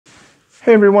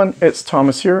Hey everyone, it's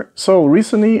Thomas here. So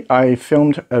recently I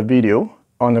filmed a video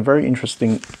on a very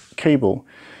interesting cable.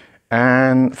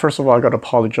 And first of all, I got to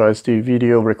apologize. The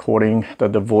video recording,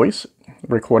 the voice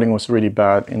recording was really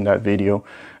bad in that video.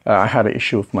 I had an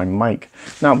issue with my mic.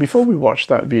 Now, before we watch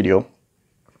that video,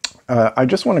 I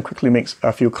just want to quickly make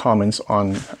a few comments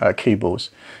on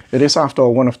cables. It is, after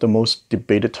all, one of the most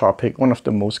debated topic, one of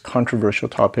the most controversial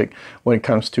topic when it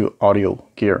comes to audio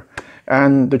gear.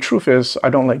 And the truth is, I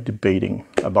don't like debating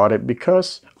about it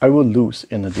because I will lose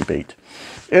in a debate.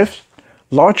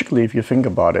 Logically, if you think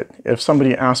about it, if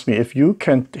somebody asks me, if you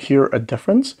can hear a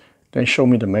difference, then show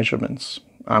me the measurements.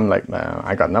 I'm like, man,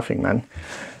 I got nothing, man.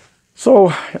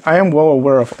 So I am well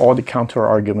aware of all the counter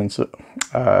arguments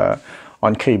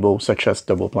on cable, such as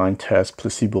double-blind tests,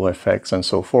 placebo effects, and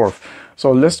so forth.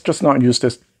 So let's just not use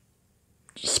this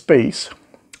space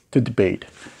to debate.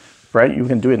 Right? You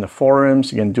can do it in the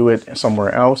forums, you can do it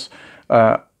somewhere else.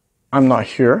 I'm not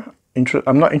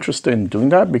interested in doing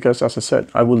that because, as I said,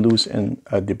 I will lose in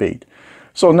a debate.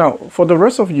 So now, for the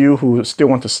rest of you who still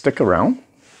want to stick around,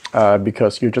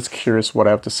 because you're just curious what I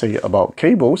have to say about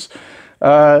cables,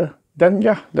 then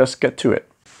yeah, let's get to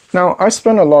it. Now, I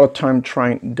spent a lot of time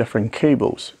trying different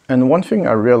cables. And one thing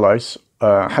I realized,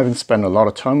 having spent a lot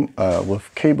of time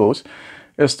with cables,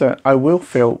 is that I will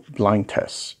fail blind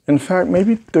tests. In fact,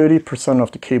 maybe 30%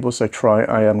 of the cables I try,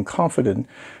 I am confident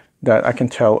that I can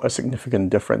tell a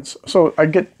significant difference. So I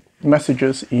get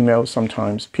messages, emails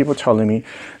sometimes, people telling me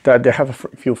that they have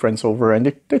a few friends over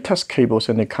and they test cables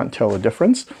and they can't tell a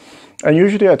difference. And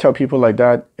usually I tell people like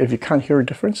that, if you can't hear a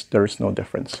difference, there is no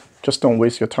difference. Just don't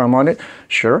waste your time on it.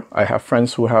 Sure, I have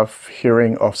friends who have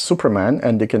hearing of Superman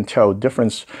and they can tell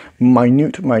difference,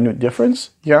 minute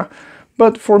difference, yeah.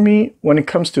 But for me, when it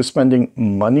comes to spending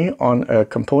money on a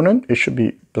component, it should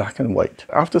be black and white.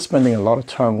 After spending a lot of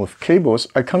time with cables,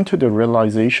 I come to the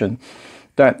realization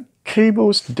that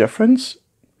cables difference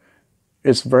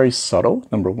is very subtle,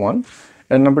 number one.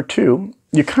 And number two,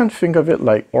 you can't think of it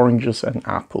like oranges and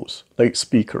apples, like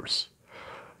speakers.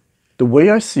 The way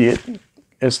I see it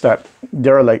is that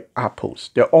they're like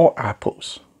apples. They're all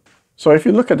apples. So if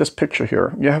you look at this picture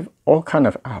here, you have all kind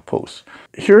of apples.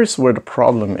 Here's where the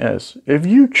problem is. If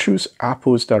you choose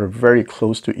apples that are very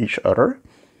close to each other,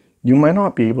 you might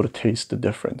not be able to taste the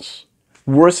difference.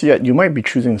 Worse yet, you might be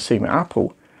choosing the same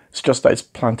apple. It's just that it's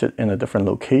planted in a different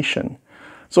location.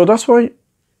 So that's why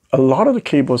a lot of the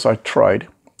cables I tried,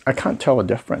 I can't tell a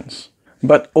difference.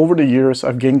 But over the years,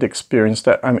 I've gained the experience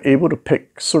that I'm able to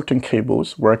pick certain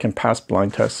cables where I can pass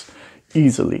blind tests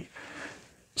easily.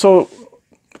 So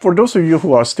for those of you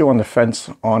who are still on the fence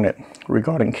on it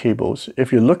regarding cables,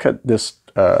 if you look at this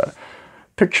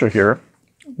picture here,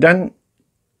 then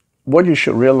what you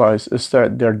should realize is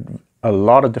that there are a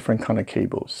lot of different kind of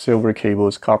cables: silver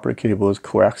cables, copper cables,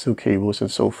 coaxial cables,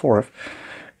 and so forth.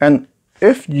 And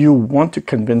if you want to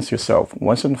convince yourself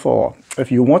once and for all,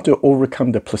 if you want to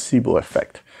overcome the placebo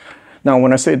effect. Now,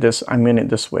 when I say this, I mean it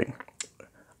this way.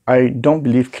 I don't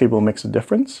believe cable makes a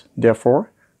difference. Therefore,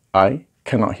 I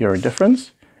cannot hear a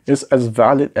difference. Is as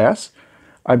valid as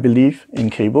I believe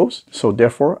in cables, so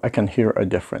therefore I can hear a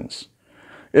difference.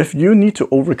 If you need to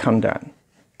overcome that,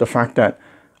 the fact that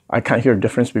I can't hear a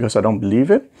difference because I don't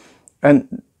believe it,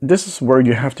 and this is where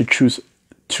you have to choose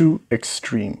two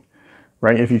extreme,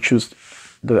 right? If you choose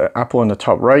the apple on the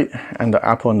top right and the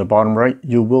apple on the bottom right,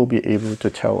 you will be able to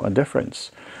tell a difference.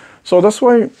 So that's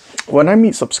why when I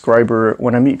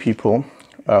meet people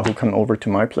who come over to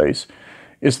my place,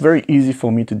 it's very easy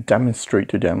for me to demonstrate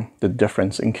to them the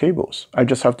difference in cables. I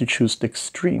just have to choose the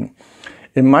extreme.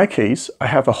 In my case, I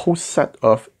have a whole set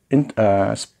of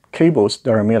cables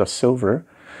that are made of silver,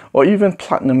 or even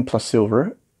platinum plus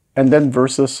silver, and then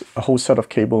versus a whole set of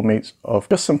cable made of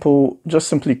just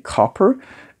simply copper,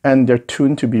 and they're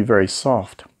tuned to be very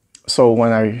soft. So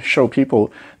when I show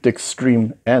people the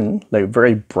extreme end, like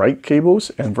very bright cables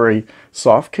and very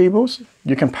soft cables,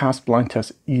 you can pass blind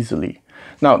tests easily.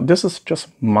 Now, this is just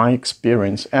my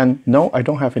experience, and no, I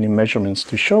don't have any measurements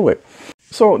to show it.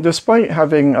 So despite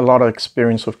having a lot of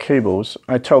experience with cables,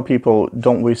 I tell people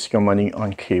don't waste your money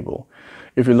on cable.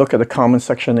 If you look at the comment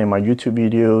section in my YouTube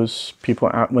videos,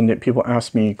 when people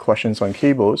ask me questions on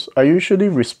cables, I usually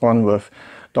respond with,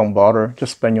 don't bother,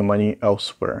 just spend your money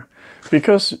elsewhere.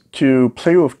 Because to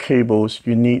play with cables,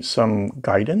 you need some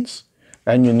guidance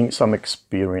and you need some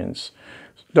experience.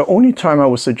 The only time I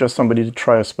would suggest somebody to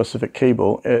try a specific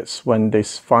cable is when they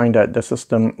find that the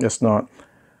system is not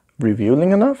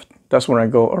revealing enough. That's when I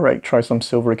go, all right, try some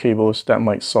silver cables that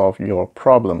might solve your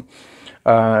problem.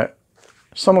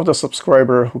 Some of the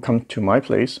subscribers who come to my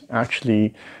place,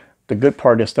 actually, the good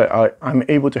part is that I'm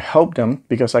able to help them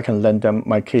because I can lend them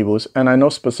my cables, and I know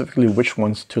specifically which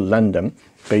ones to lend them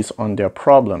based on their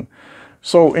problem.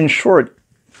 So in short,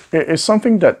 it's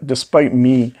something that despite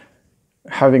me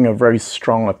having a very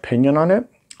strong opinion on it,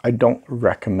 I don't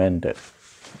recommend it.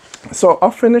 So I'll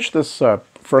finish this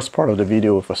first part of the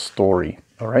video with a story,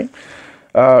 all right?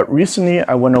 Recently,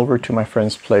 I went over to my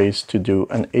friend's place to do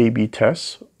an A/B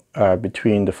test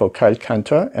between the Focal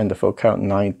Canta and the Focal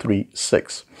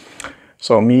 936.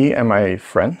 So me and my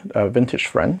friend, a vintage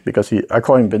friend, because I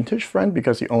call him vintage friend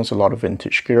because he owns a lot of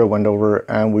vintage gear, went over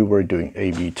and we were doing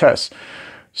A/B tests.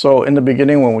 So in the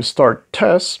beginning, when we start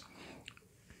tests,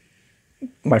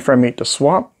 my friend made the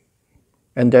swap,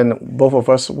 and then both of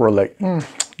us were like,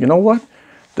 you know what?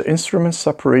 The instrument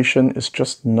separation is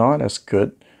just not as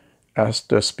good as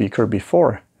the speaker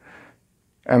before.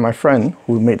 And my friend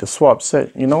who made the swap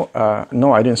said, you know,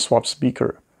 no, I didn't swap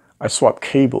speaker. I swapped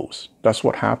cables. That's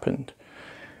what happened.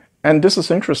 And this is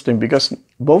interesting because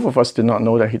both of us did not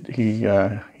know that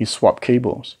he swapped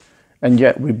cables. And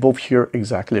yet we both hear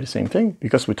exactly the same thing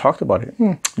because we talked about it.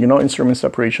 You know, instrument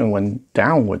separation went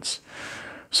downwards.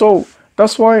 So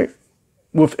that's why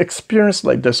with experience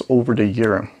like this over the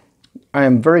year, I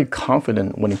am very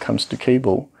confident when it comes to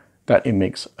cable that it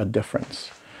makes a difference.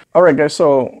 All right, guys,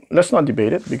 so let's not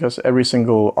debate it because every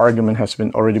single argument has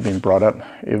already been brought up.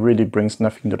 It really brings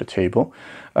nothing to the table.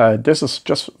 This is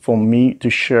just for me to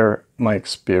share my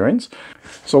experience.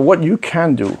 So what you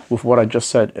can do with what I just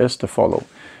said is to follow.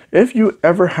 If you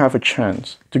ever have a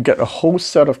chance to get a whole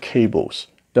set of cables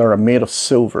that are made of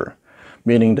silver,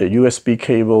 meaning the USB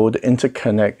cable, the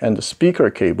interconnect, and the speaker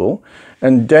cable,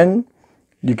 and then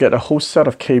you get a whole set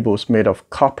of cables made of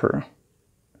copper,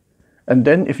 and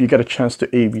then if you get a chance to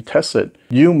A/B test it,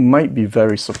 you might be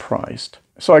very surprised.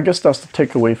 So I guess that's the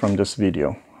takeaway from this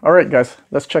video. All right, guys,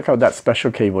 let's check out that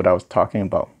special cable that I was talking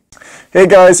about. Hey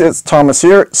guys, it's Thomas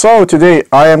here. So today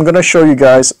I am going to show you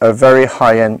guys a very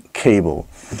high-end cable.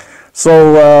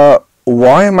 So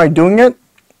why am I doing it?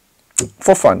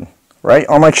 For fun, right?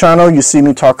 On my channel, you see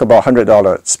me talk about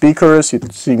 $100 speakers. You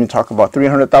see me talk about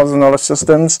 $300,000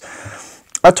 systems.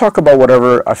 I talk about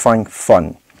whatever I find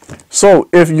fun. So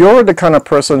if you're the kind of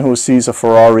person who sees a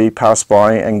Ferrari pass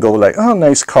by and go like, oh,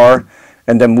 nice car,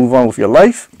 and then move on with your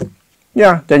life,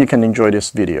 yeah, then you can enjoy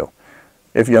this video.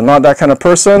 If you're not that kind of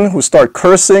person who start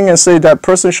cursing and say that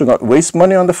person should not waste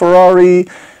money on the Ferrari,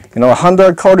 you know, a Honda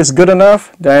Accord is good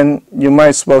enough, then you might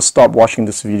as well stop watching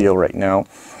this video right now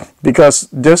because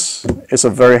this is a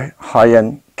very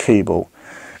high-end cable.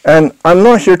 And I'm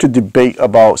not here to debate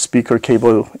about speaker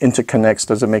cable interconnects,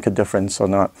 does it make a difference or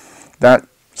not. That's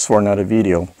for another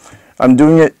video. I'm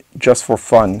doing it just for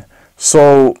fun.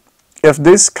 So if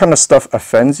this kind of stuff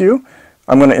offends you,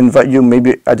 I'm going to invite you,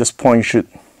 maybe at this point you should,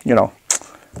 you know,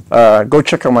 go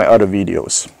check out my other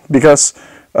videos. Because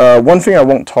one thing I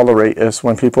won't tolerate is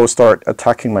when people start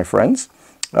attacking my friends.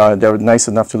 They're nice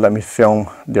enough to let me film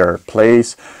their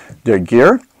plays, their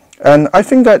gear. And I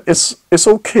think that it's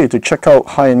okay to check out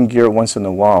high-end gear once in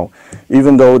a while.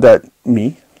 Even though that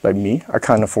like me, I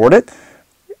can't afford it.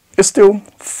 It's still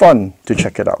fun to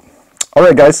check it out. All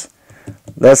right, guys,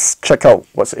 let's check out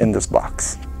what's in this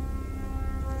box.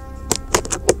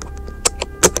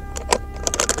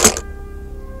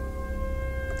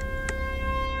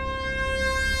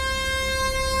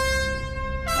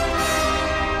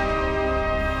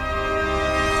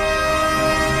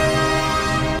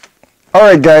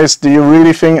 Alright guys, do you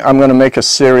really think I'm going to make a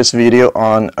serious video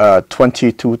on a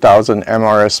 22,000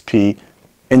 MRSP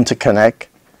interconnect?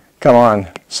 Come on,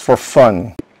 it's for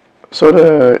fun. So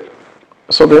the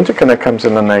interconnect comes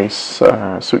in a nice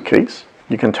suitcase.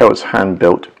 You can tell it's hand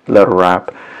built, leather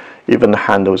wrap. Even the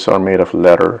handles are made of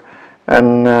leather.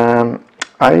 And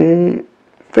I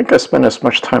think I spent as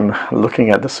much time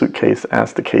looking at the suitcase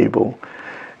as the cable.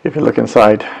 If you look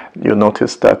inside, you'll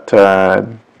notice that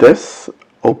this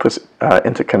Opus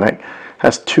interconnect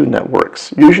has two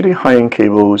networks. Usually high-end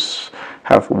cables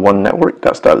have one network,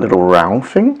 that's that little round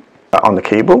thing on the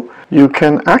cable. You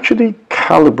can actually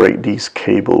calibrate these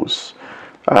cables,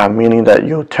 meaning that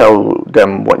you tell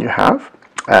them what you have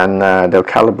and they'll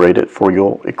calibrate it for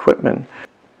your equipment.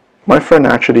 My friend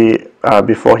actually,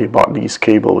 before he bought these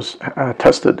cables,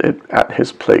 tested it at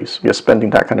his place. You're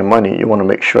spending that kind of money, you want to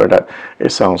make sure that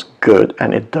it sounds good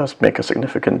and it does make a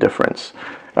significant difference.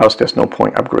 Else there's no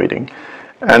point upgrading.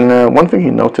 And one thing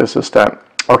he noticed is that,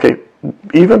 okay,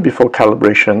 even before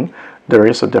calibration, there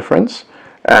is a difference.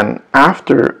 And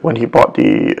after, when he bought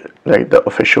the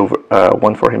official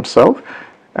one for himself,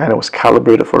 and it was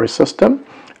calibrated for his system,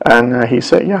 and he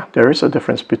said, yeah, there is a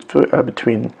difference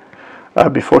between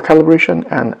before calibration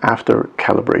and after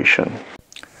calibration.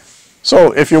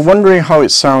 So if you're wondering how it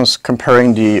sounds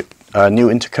comparing the new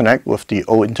interconnect with the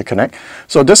old interconnect,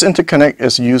 so this interconnect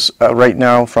is used right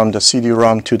now from the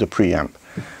CD-ROM to the preamp.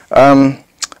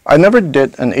 I never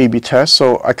did an A/B test,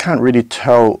 so I can't really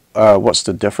tell what's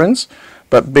the difference,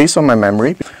 but based on my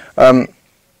memory,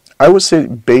 I would say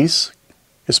bass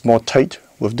is more tight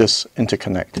with this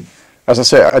interconnect. As I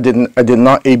said, I did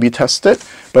not A/B test it,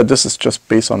 but this is just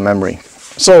based on memory.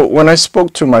 So when I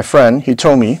spoke to my friend, he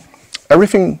told me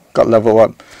everything got leveled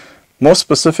up. More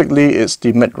specifically, it's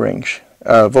the mid-range.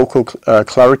 Vocal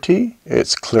clarity,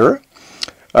 it's clearer.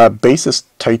 Bass is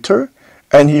tighter,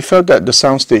 and he felt that the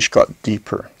soundstage got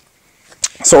deeper.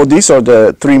 So these are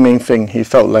the three main things he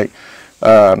felt like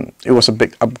it was a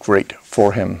big upgrade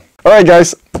for him. Alright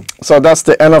guys, so that's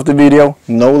the end of the video.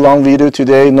 No long video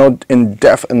today, no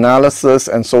in-depth analysis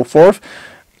and so forth.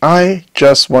 I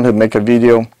just want to make a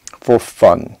video for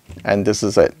fun, and this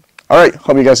is it. Alright,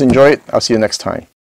 hope you guys enjoy it. I'll see you next time.